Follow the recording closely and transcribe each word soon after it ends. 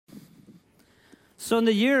So in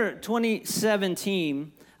the year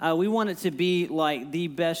 2017, we want it to be like the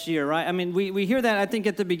best year, right? I mean, we hear that, I think,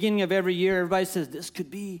 at the beginning of every year. Everybody says, this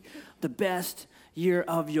could be the best year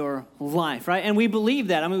of your life, right? And we believe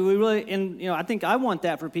that. I mean, we really, and I think I want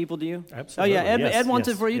that for people. Do you? Absolutely. Oh, yeah, Yes, Ed wants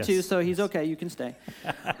yes, it for you yes, too, so he's yes. okay. You can stay.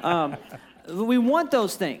 We want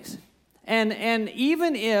those things. And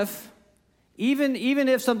even if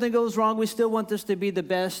something goes wrong, we still want this to be the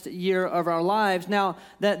best year of our lives. Now,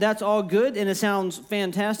 that's all good, and it sounds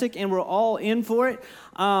fantastic, and we're all in for it.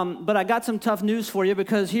 But I got some tough news for you,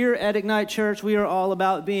 because here at Ignite Church, we are all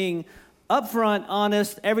about being upfront,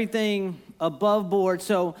 honest, everything above board.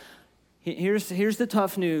 So here's the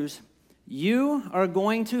tough news. You are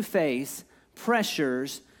going to face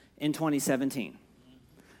pressures in 2017.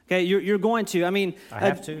 Okay, you're going to. I mean, I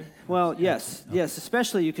have to? Well, yes,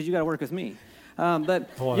 especially you, because you got to work with me.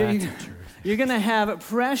 But Boy, that's the truth. You're going to have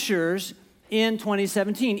pressures in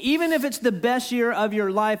 2017. Even if it's the best year of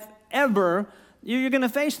your life ever, you're going to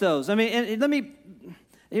face those. I mean, and let me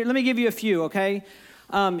give you a few, okay?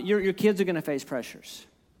 Your kids are going to face pressures.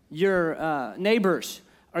 Your neighbors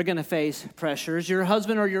are going to face pressures. Your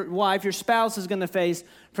husband or your wife, your spouse is going to face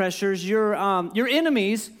pressures. Your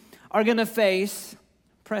enemies are going to face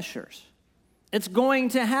pressures. It's going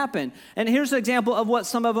to happen. And here's an example of what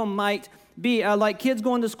some of them might be. Like kids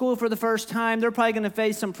going to school for the first time, they're probably going to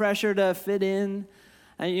face some pressure to fit in.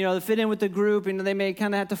 To fit in with the group, they may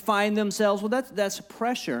kind of have to find themselves. Well, that's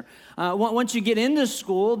pressure. Once you get into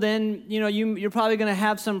school, then you're probably going to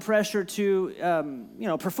have some pressure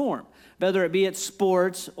to perform, whether it be at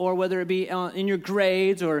sports or whether it be in your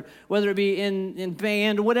grades or whether it be in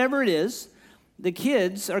band or whatever it is. The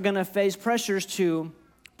kids are going to face pressures to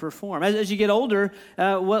perform. As you get older,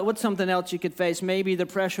 what's something else you could face? Maybe the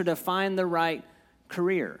pressure to find the right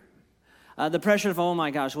career. The pressure of, oh my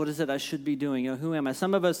gosh, what is it I should be doing? Who am I?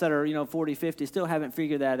 Some of us that are 40, 50 still haven't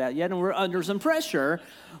figured that out yet, and we're under some pressure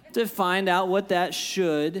to find out what that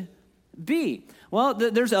should be. Well,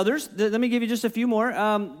 there's others. Let me give you just a few more.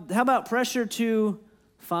 How about pressure to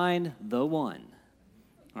find the one?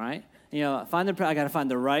 All right? I got to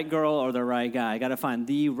find the right girl or the right guy. I got to find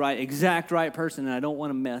the exact right person, and I don't want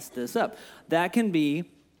to mess this up. That can be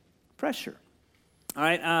pressure. All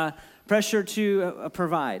right? Pressure to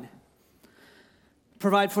provide.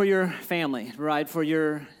 Provide for your family, provide for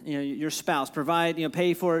your spouse,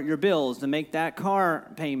 pay for your bills, to make that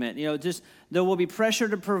car payment. There will be pressure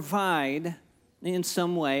to provide in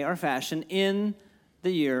some way or fashion in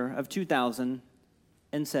the year of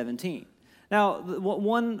 2017. Now,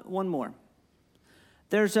 one more.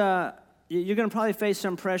 You're going to probably face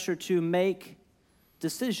some pressure to make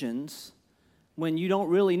decisions when you don't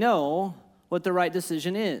really know what the right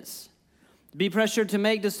decision is. Be pressured to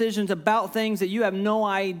make decisions about things that you have no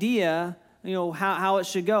idea, how it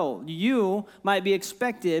should go. You might be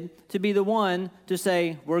expected to be the one to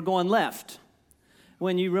say, we're going left,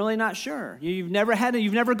 when you're really not sure. You've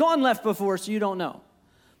never gone left before, so you don't know.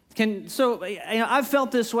 I've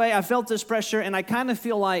felt this way. I felt this pressure, and I kind of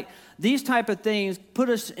feel like these type of things put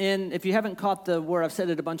us in, if you haven't caught the word, I've said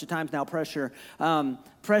it a bunch of times now, pressure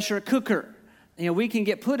cooker. We can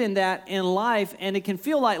get put in that in life, and it can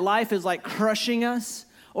feel like life is like crushing us,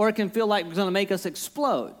 or it can feel like it's going to make us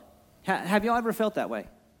explode. Have y'all ever felt that way?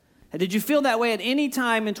 Did you feel that way at any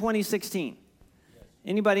time in 2016? Yes.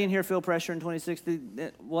 Anybody in here feel pressure in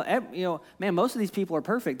 2016? Well, man, most of these people are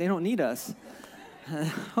perfect. They don't need us.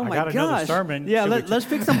 Oh my gosh. I got another sermon. Yeah, let's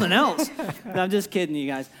pick something else. No, I'm just kidding, you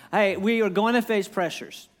guys. Hey, we are going to face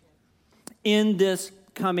pressures in this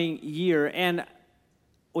coming year, and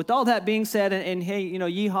with all that being said, and hey,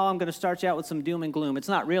 yeehaw, I'm going to start you out with some doom and gloom. It's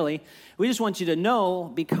not really. We just want you to know,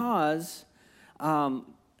 because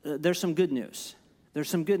there's some good news. There's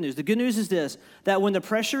some good news. The good news is this, that when the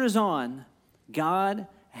pressure is on, God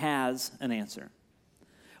has an answer.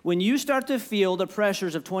 When you start to feel the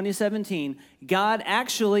pressures of 2017, God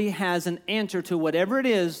actually has an answer to whatever it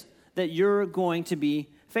is that you're going to be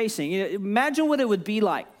facing. Imagine what it would be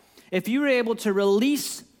like if you were able to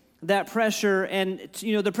release that pressure and,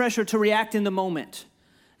 the pressure to react in the moment.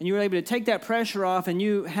 And you were able to take that pressure off, and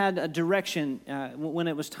you had a direction when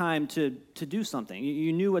it was time to do something.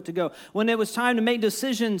 You knew what to go. When it was time to make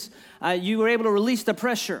decisions, you were able to release the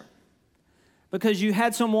pressure because you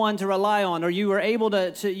had someone to rely on, or you were able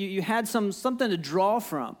you had something to draw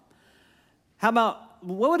from. How about,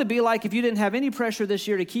 what would it be like if you didn't have any pressure this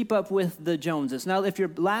year to keep up with the Joneses? Now, if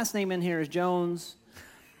your last name in here is Jones,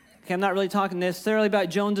 okay, I'm not really talking necessarily about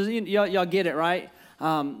Joneses. Y'all get it, right?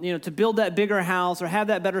 to build that bigger house or have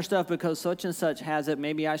that better stuff because such and such has it.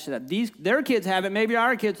 Maybe I should have. Their kids have it, maybe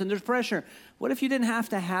our kids, and there's pressure. What if you didn't have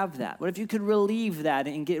to have that? What if you could relieve that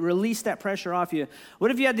and release that pressure off you?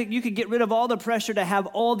 What if you could get rid of all the pressure to have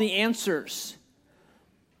all the answers,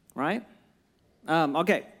 right?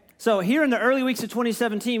 Okay. So here in the early weeks of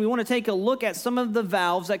 2017, we want to take a look at some of the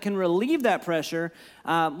valves that can relieve that pressure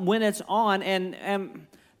when it's on. And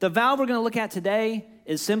the valve we're going to look at today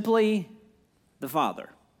is simply the Father.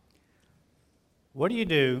 What do you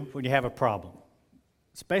do when you have a problem?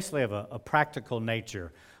 It's basically of a practical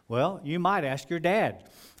nature. Well, you might ask your dad.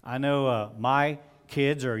 I know my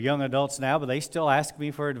kids are young adults now, but they still ask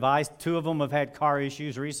me for advice. 2 of them have had car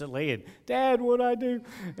issues recently, and Dad, what do I do?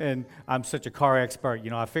 And I'm such a car expert,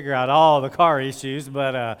 I figure out all the car issues,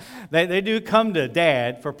 but they do come to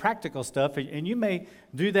Dad for practical stuff, and you may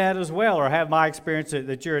do that as well, or have my experience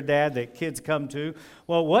that you're a dad that kids come to.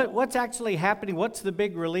 Well, what's actually happening? What's the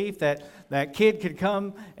big relief that kid could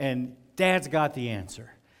come and Dad's got the answer?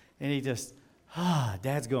 And he just,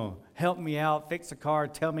 Dad's going to help me out, fix the car,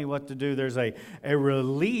 tell me what to do. There's a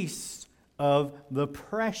release of the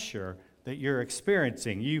pressure that you're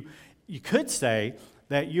experiencing. You could say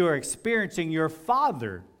that you're experiencing your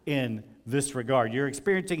Father in this regard. You're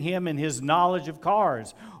experiencing Him in His knowledge of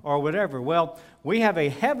cars or whatever. Well, we have a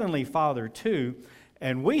Heavenly Father too,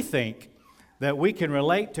 and we think that we can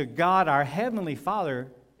relate to God, our Heavenly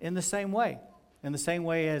Father, in the same way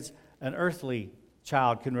as an earthly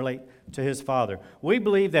child can relate to his father. We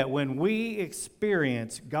believe that when we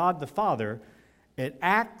experience God the Father, it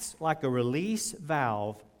acts like a release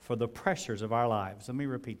valve for the pressures of our lives. Let me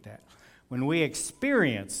repeat that. When we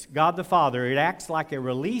experience God the Father, it acts like a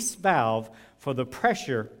release valve for the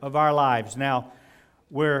pressure of our lives. Now,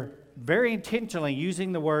 we're very intentionally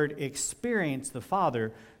using the word experience the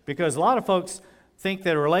Father because a lot of folks think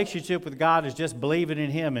that a relationship with God is just believing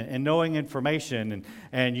in Him and knowing information.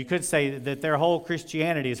 And you could say that their whole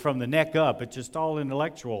Christianity is from the neck up. It's just all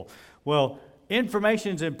intellectual. Well,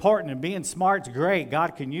 information is important and being smart's great.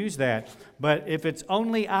 God can use that. But if it's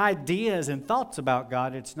only ideas and thoughts about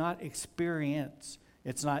God, it's not experience.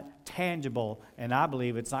 It's not tangible. And I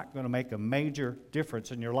believe it's not going to make a major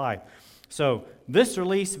difference in your life. So this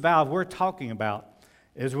release valve we're talking about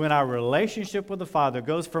is when our relationship with the Father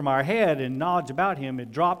goes from our head and knowledge about Him,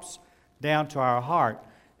 it drops down to our heart,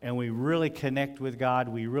 and we really connect with God.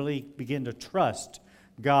 We really begin to trust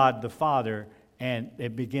God the Father, and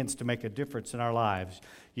it begins to make a difference in our lives.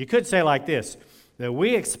 You could say like this, that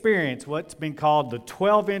we experience what's been called the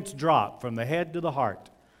 12-inch drop from the head to the heart.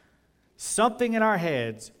 Something in our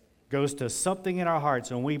heads goes to something in our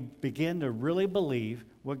hearts, and we begin to really believe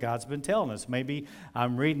what God's been telling us. Maybe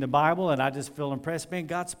I'm reading the Bible and I just feel impressed, man,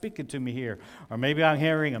 God's speaking to me here. Or maybe I'm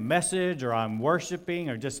hearing a message, or I'm worshiping,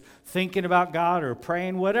 or just thinking about God, or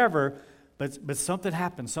praying, whatever. But something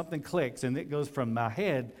happens, something clicks, and it goes from my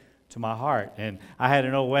head to my heart. And I had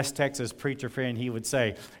an old West Texas preacher friend, he would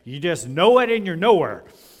say, you just know it in your knower.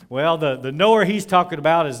 Well, the knower he's talking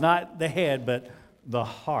about is not the head, but the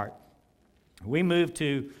heart. We move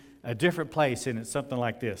to a different place, and it's something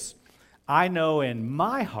like this. I know in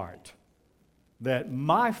my heart that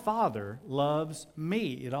my Father loves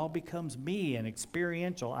me. It all becomes me and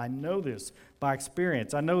experiential. I know this by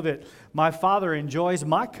experience. I know that my Father enjoys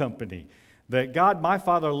my company, that God, my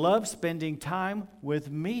Father, loves spending time with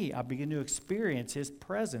me. I begin to experience His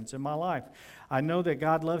presence in my life. I know that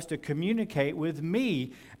God loves to communicate with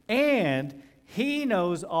me, and He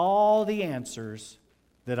knows all the answers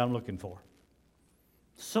that I'm looking for.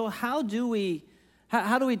 So how do we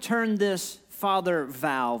turn this Father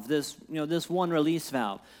valve, this one release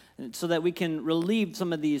valve, so that we can relieve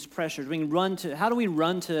some of these pressures? How do we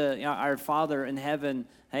run to our Father in heaven?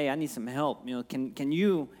 Hey, I need some help. Can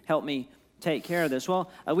you help me take care of this?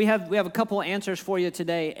 Well, we have a couple answers for you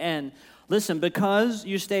today. And listen, because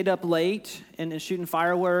you stayed up late and shooting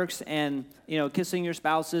fireworks and kissing your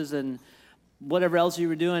spouses and whatever else you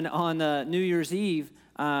were doing on New Year's Eve.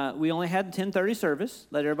 We only had 10:30 service.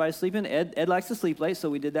 Let everybody sleep in. Ed likes to sleep late, so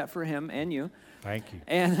we did that for him and you. Thank you.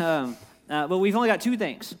 And but we've only got 2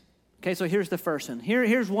 things. Okay, so here's the first one.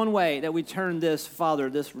 Here's one way that we turn this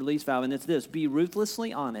release valve, and it's this: be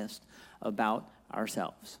ruthlessly honest about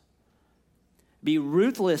ourselves. Be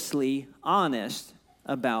ruthlessly honest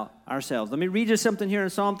about ourselves. Let me read you something here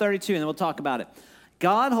in Psalm 32, and then we'll talk about it.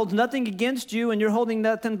 God holds nothing against you, and you're holding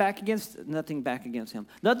nothing back against Him.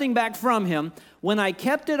 Nothing back from Him. When I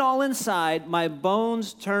kept it all inside, my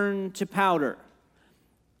bones turned to powder.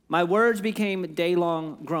 My words became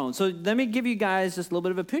day-long groans. So let me give you guys just a little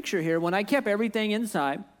bit of a picture here. When I kept everything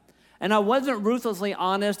inside, and I wasn't ruthlessly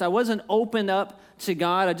honest. I wasn't open up to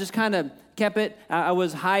God. I just kind of kept it. I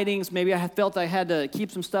was hiding. So maybe I felt I had to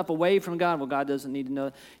keep some stuff away from God. Well, God doesn't need to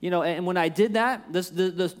know. And when I did that,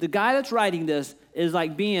 the guy that's writing this is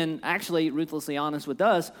like being actually ruthlessly honest with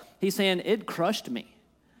us. He's saying, it crushed me.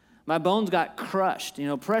 My bones got crushed.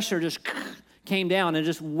 Pressure just came down and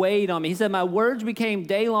just weighed on me. He said, my words became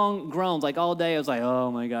day-long groans. Like all day, I was like,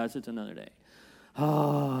 oh my gosh, it's another day.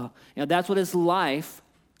 Oh, that's what his life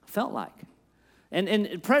felt like.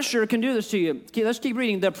 And pressure can do this to you. Let's keep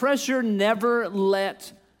reading. The pressure never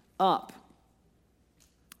let up.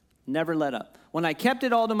 Never let up. When I kept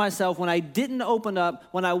it all to myself, when I didn't open up,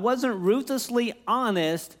 when I wasn't ruthlessly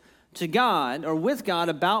honest to God or with God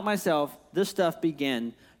about myself, this stuff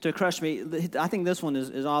began to crush me. I think this one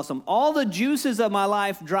is awesome. All the juices of my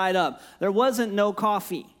life dried up. There wasn't no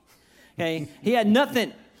coffee. Okay? He had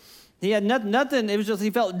nothing. He had nothing. It was just he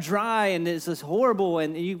felt dry, and it's just horrible.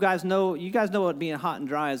 And you guys know what being hot and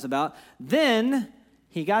dry is about. Then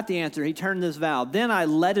he got the answer. He turned this valve. Then I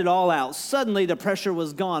let it all out. Suddenly the pressure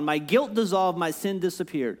was gone. My guilt dissolved. My sin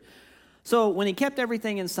disappeared. So when he kept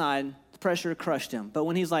everything inside, the pressure crushed him. But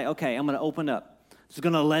when he's like, okay, I'm going to open up. Just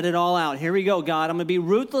going to let it all out. Here we go, God. I'm going to be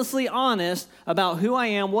ruthlessly honest about who I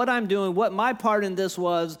am, what I'm doing, what my part in this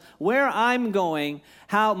was, where I'm going,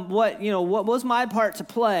 what was my part to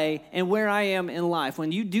play, and where I am in life.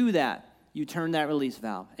 When you do that, you turn that release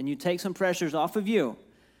valve, and you take some pressures off of you,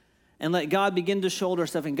 and let God begin to shoulder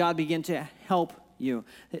stuff, and God begin to help you.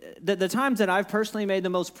 The times that I've personally made the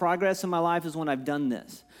most progress in my life is when I've done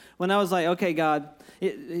this. When I was like, okay, God,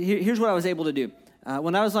 here's what I was able to do.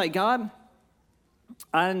 When I was like, God,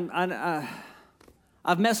 I've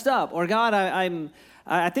messed up, or God,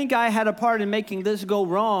 I think I had a part in making this go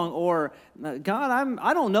wrong, or God,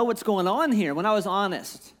 I don't know what's going on here. When I was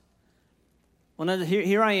honest,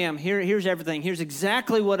 here I am, here's everything, here's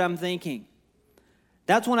exactly what I'm thinking.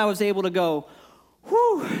 That's when I was able to go,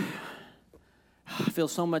 whew, I feel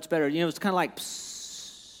so much better. It's kind of like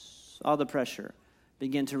all the pressure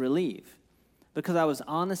began to relieve because I was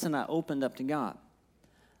honest and I opened up to God.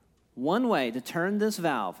 One way to turn this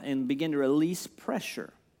valve and begin to release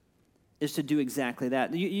pressure is to do exactly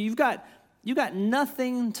that. You've got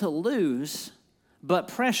nothing to lose but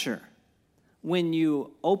pressure when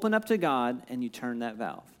you open up to God and you turn that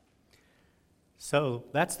valve. So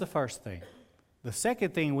that's the first thing. The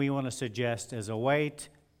second thing we want to suggest as a way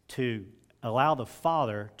to allow the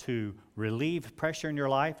Father to relieve pressure in your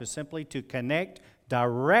life is simply to connect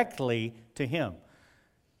directly to Him.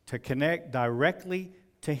 To connect directly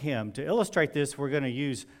to Him. To illustrate this, we're going to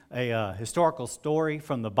use a historical story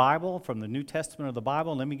from the Bible, from the New Testament of the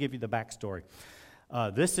Bible. Let me give you the backstory.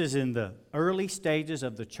 This is in the early stages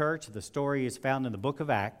of the church. The story is found in the book of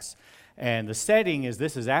Acts. And the setting is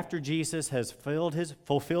this is after Jesus has fulfilled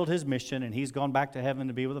his mission, and he's gone back to heaven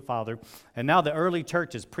to be with the Father. And now the early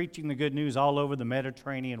church is preaching the good news all over the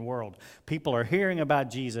Mediterranean world. People are hearing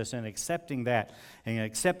about Jesus and accepting that and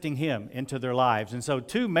accepting Him into their lives. And so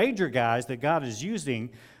two major guys that God is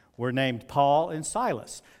using were named Paul and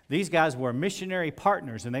Silas. These guys were missionary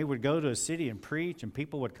partners, and they would go to a city and preach, and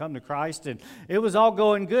people would come to Christ. And it was all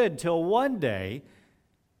going good till one day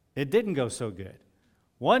it didn't go so good.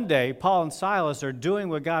 One day, Paul and Silas are doing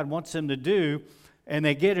what God wants them to do, and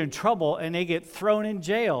they get in trouble, and they get thrown in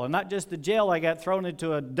jail. And not just the jail, they got thrown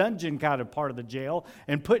into a dungeon kind of part of the jail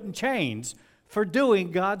and put in chains for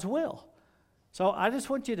doing God's will. So I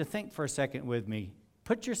just want you to think for a second with me.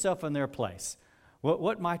 Put yourself in their place.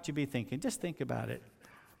 What might you be thinking? Just think about it.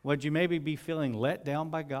 Would you maybe be feeling let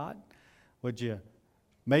down by God? Would you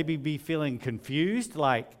maybe be feeling confused,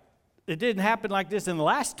 like, it didn't happen like this in the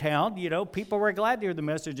last town. People were glad to hear the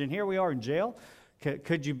message, and here we are in jail.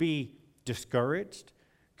 Could you be discouraged?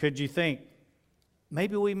 Could you think,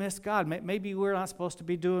 maybe we missed God? Maybe we're not supposed to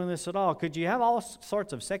be doing this at all? Could you have all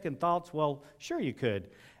sorts of second thoughts? Well, sure you could.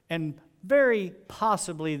 And very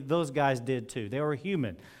possibly those guys did too. They were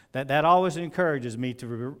human. That always encourages me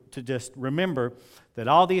to just remember that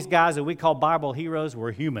all these guys that we call Bible heroes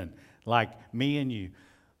were human, like me and you.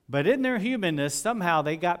 But in their humanness, somehow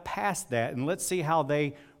they got past that, and let's see how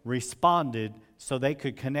they responded so they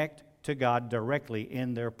could connect to God directly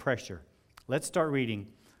in their pressure. Let's start reading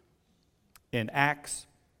in Acts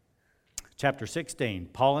chapter 16.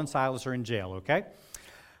 Paul and Silas are in jail, okay?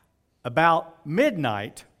 About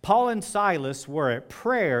midnight, Paul and Silas were at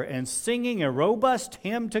prayer and singing a robust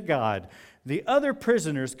hymn to God. The other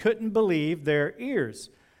prisoners couldn't believe their ears.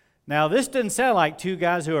 Now, this doesn't sound like two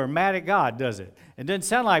guys who are mad at God, does it? It doesn't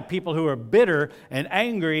sound like people who are bitter and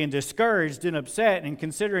angry and discouraged and upset and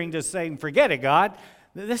considering just saying, forget it, God.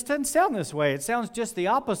 This doesn't sound this way. It sounds just the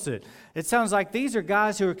opposite. It sounds like these are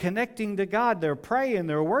guys who are connecting to God. They're praying,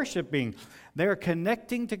 they're worshiping. They're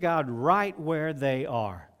connecting to God right where they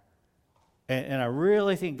are. And I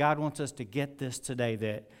really think God wants us to get this today,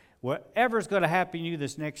 that whatever's going to happen to you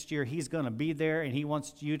this next year, He's going to be there, and He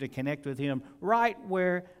wants you to connect with Him right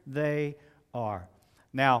where they are.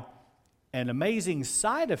 Now, an amazing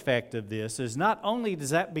side effect of this is not only does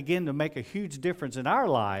that begin to make a huge difference in our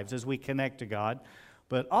lives as we connect to God,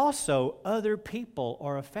 but also other people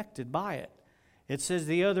are affected by it. It says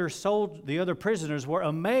the other prisoners were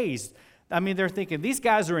amazed. I mean, they're thinking, these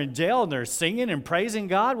guys are in jail and they're singing and praising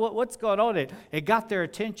God? What's going on? It got their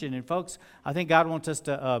attention. And folks, I think God wants us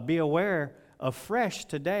to be aware afresh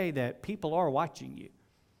today that people are watching you.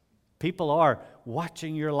 People are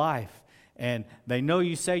watching your life. And they know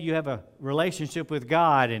you say you have a relationship with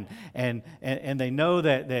God, and they know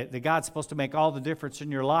that God's supposed to make all the difference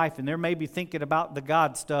in your life, and they're maybe thinking about the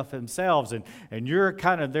God stuff themselves, and you're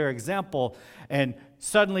kind of their example, and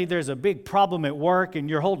suddenly there's a big problem at work, and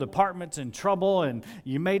your whole department's in trouble, and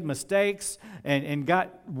you made mistakes, and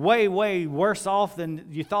got way, way worse off than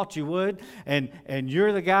you thought you would, and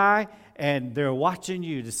you're the guy, and they're watching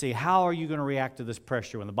you to see how are you going to react to this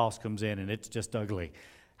pressure when the boss comes in and it's just ugly.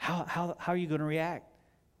 How are you going to react?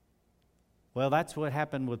 Well, that's what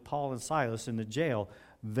happened with Paul and Silas in the jail.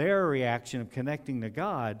 Their reaction of connecting to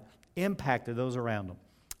God impacted those around them.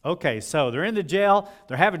 Okay, so they're in the jail.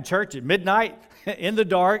 They're having church at midnight, in the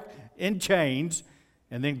dark, in chains,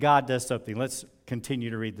 and then God does something. Let's continue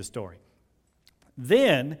to read the story.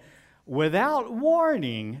 Then, without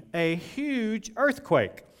warning, a huge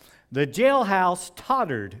earthquake. The jailhouse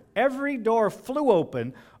tottered. Every door flew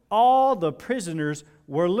open. All the prisoners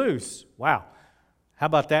were loose. Wow. How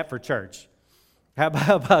about that for church? How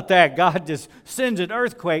about that? God just sends an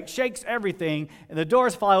earthquake, shakes everything, and the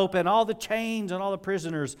doors fly open, all the chains and all the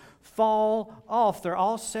prisoners fall off. They're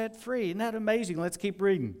all set free. Isn't that amazing? Let's keep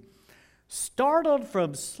reading. Startled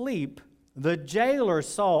from sleep, the jailer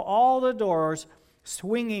saw all the doors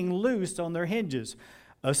swinging loose on their hinges.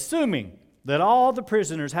 Assuming that all the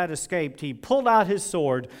prisoners had escaped, he pulled out his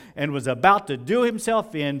sword and was about to do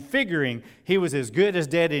himself in, figuring he was as good as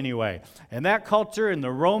dead anyway. In that culture, in the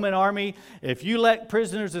Roman army, if you let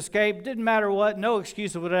prisoners escape, didn't matter what, no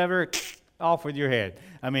excuse or whatever, off with your head.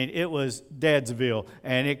 I mean, it was Deadsville,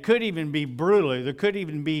 and it could even be brutal. There could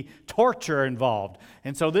even be torture involved.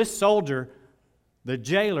 And so this soldier, the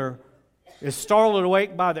jailer, is startled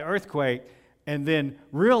awake by the earthquake, and then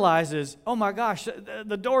realizes, oh my gosh,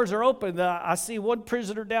 the doors are open. I see one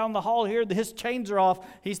prisoner down the hall here. His chains are off.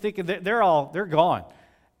 He's thinking that they're gone.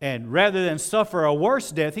 And rather than suffer a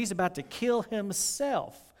worse death, he's about to kill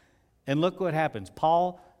himself. And look what happens.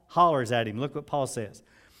 Paul hollers at him. Look what Paul says.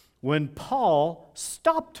 When Paul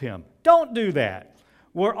stopped him, don't do that.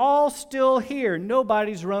 We're all still here.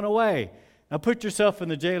 Nobody's run away. Now put yourself in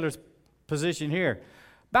the jailer's position here.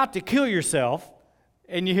 About to kill yourself.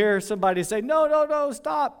 And you hear somebody say, no,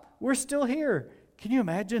 stop. We're still here. Can you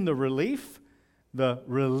imagine the relief, the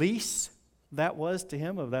release that was to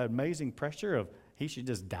him of that amazing pressure of he should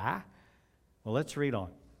just die? Well, let's read on.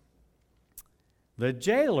 The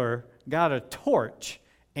jailer got a torch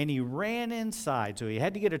and he ran inside. So he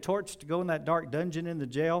had to get a torch to go in that dark dungeon in the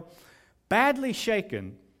jail. Badly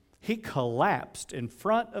shaken, he collapsed in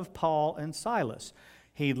front of Paul and Silas.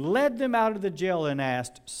 He led them out of the jail and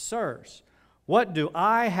asked, Sirs, what do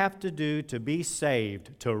I have to do to be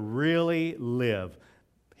saved, to really live?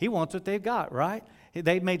 He wants what they've got, right?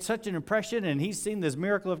 They've made such an impression, and he's seen this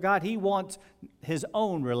miracle of God. He wants his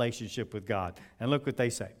own relationship with God. And look what they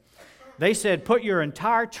say. They said, put your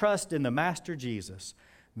entire trust in the Master Jesus.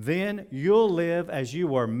 Then you'll live as you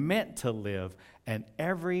were meant to live, and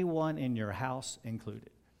everyone in your house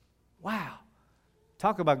included. Wow.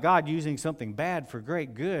 Talk about God using something bad for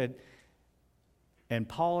great good. And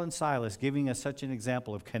Paul and Silas giving us such an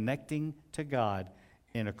example of connecting to God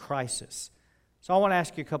in a crisis. So I want to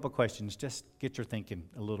ask you a couple questions. Just get your thinking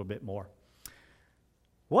a little bit more.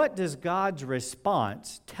 What does God's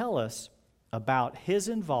response tell us about His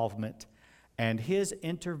involvement and His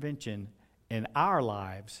intervention in our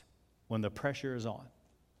lives when the pressure is on?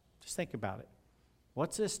 Just think about it.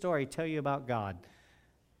 What's this story tell you about God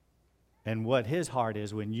and what His heart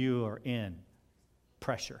is when you are in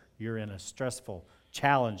pressure? You're in a stressful,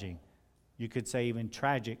 challenging, you could say even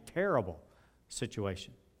tragic, terrible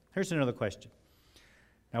situation. Here's another question.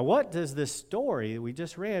 Now, what does this story that we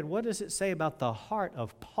just read, what does it say about the heart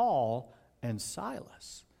of Paul and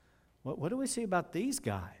Silas? What do we see about these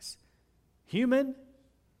guys? Human,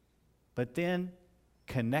 but then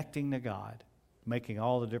connecting to God, making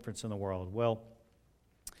all the difference in the world. Well,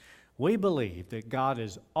 We believe that God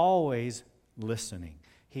is always listening.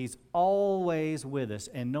 He's always with us.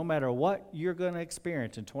 And no matter what you're going to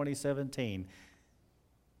experience in 2017,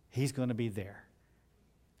 He's going to be there,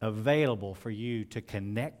 available for you to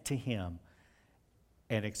connect to Him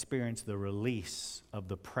and experience the release of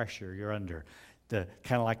the pressure you're under. The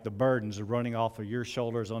kind of like the burdens are running off of your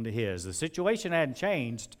shoulders onto His. The situation hadn't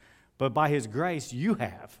changed, but by His grace, you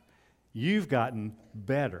have. You've gotten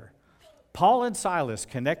better. Paul and Silas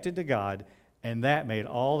connected to God, and that made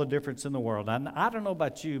all the difference in the world. I don't know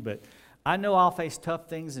about you, but I know I'll face tough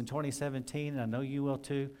things in 2017, and I know you will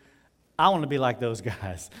too. I want to be like those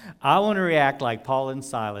guys. I want to react like Paul and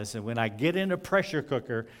Silas, and when I get in a pressure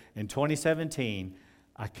cooker in 2017,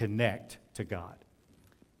 I connect to God.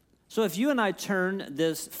 So if you and I turn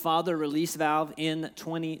this Father release valve in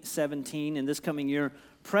 2017, in this coming year,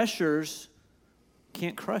 pressures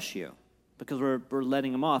can't crush you because we're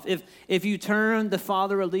letting them off. If you turn the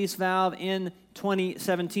Father release valve in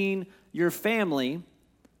 2017, your family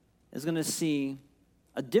is going to see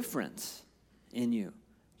a difference in you.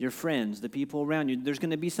 Your friends, the people around you, there's going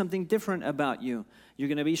to be something different about you. You're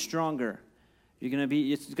going to be stronger.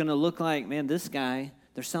 It's going to look like, man, this guy,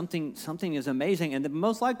 there's something is amazing, and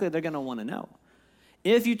most likely they're going to want to know.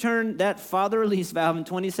 If you turn that Father release valve in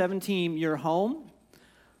 2017, your home,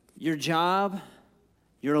 your job,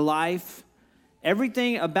 your life,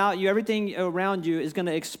 everything about you, everything around you is going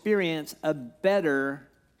to experience a better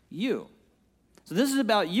you. So this is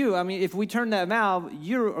about you. I mean, if we turn that valve,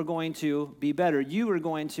 you are going to be better. You are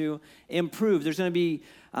going to improve. There's going to be,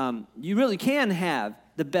 you really can have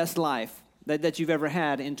the best life that you've ever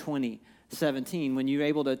had in 2017 when you're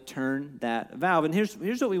able to turn that valve. And here's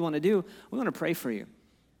what we want to do. We want to pray for you.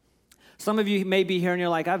 Some of you may be here and you're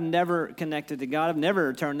like, I've never connected to God. I've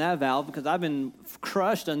never turned that valve because I've been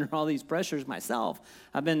crushed under all these pressures myself.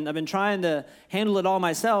 I've been trying to handle it all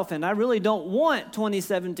myself, and I really don't want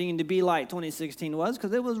 2017 to be like 2016 was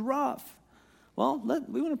because it was rough. Well,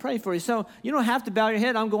 we want to pray for you. So you don't have to bow your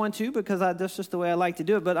head. I'm going to because that's just the way I like to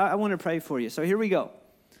do it, but I want to pray for you. So here we go.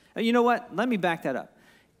 You know what? Let me back that up.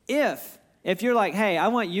 If you're like, hey, I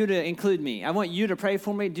want you to include me. I want you to pray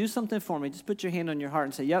for me. Do something for me. Just put your hand on your heart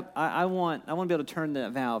and say, yep, I want to be able to turn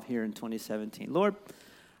that valve here in 2017. Lord,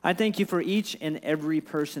 I thank you for each and every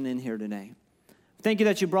person in here today. Thank you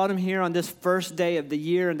that you brought them here on this first day of the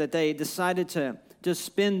year and that they decided to just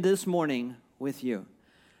spend this morning with you.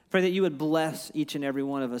 Pray that you would bless each and every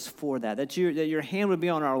one of us for that your hand would be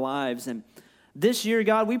on our lives. And this year,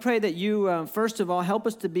 God, we pray that you, first of all, help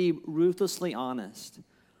us to be ruthlessly honest.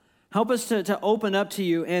 Help us to open up to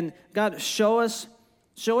you, and God, show us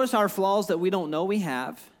our flaws that we don't know we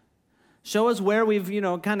have. Show us where we've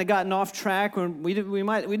kind of gotten off track, or we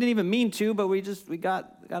didn't even mean to, but we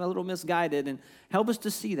got a little misguided, and help us to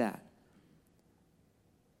see that.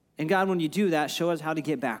 And God, when you do that, show us how to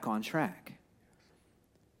get back on track.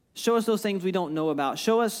 Show us those things we don't know about.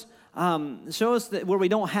 Show us that where we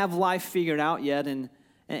don't have life figured out yet,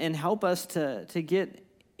 and help us to get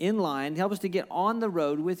in line, help us to get on the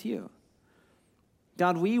road with you.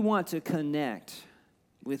 God, we want to connect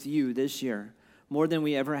with you this year more than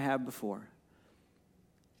we ever have before.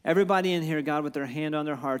 Everybody in here, God, with their hand on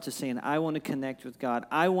their hearts is saying, I want to connect with God.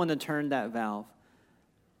 I want to turn that valve.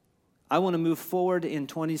 I want to move forward in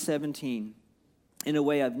 2017 in a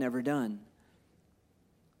way I've never done.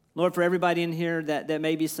 Lord, for everybody in here that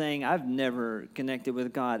may be saying, I've never connected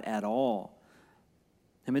with God at all.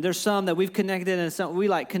 I mean, there's some that we've connected and some we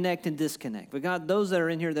like connect and disconnect. But God, those that are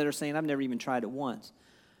in here that are saying, I've never even tried it once.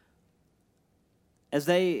 As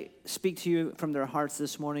they speak to you from their hearts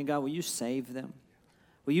this morning, God, will you save them?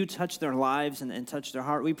 Will you touch their lives and touch their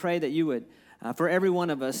heart? We pray that you would, for every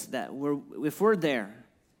one of us, that if we're there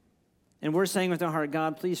and we're saying with our heart,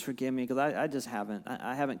 God, please forgive me because I just haven't.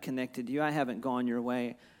 I haven't connected to you. I haven't gone your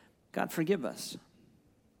way. God, forgive us.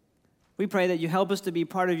 We pray that you help us to be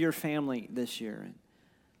part of your family this year.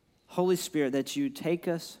 Holy Spirit, that you take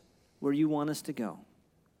us where you want us to go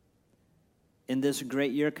in this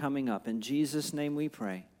great year coming up. In Jesus' name we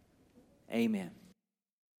pray. Amen.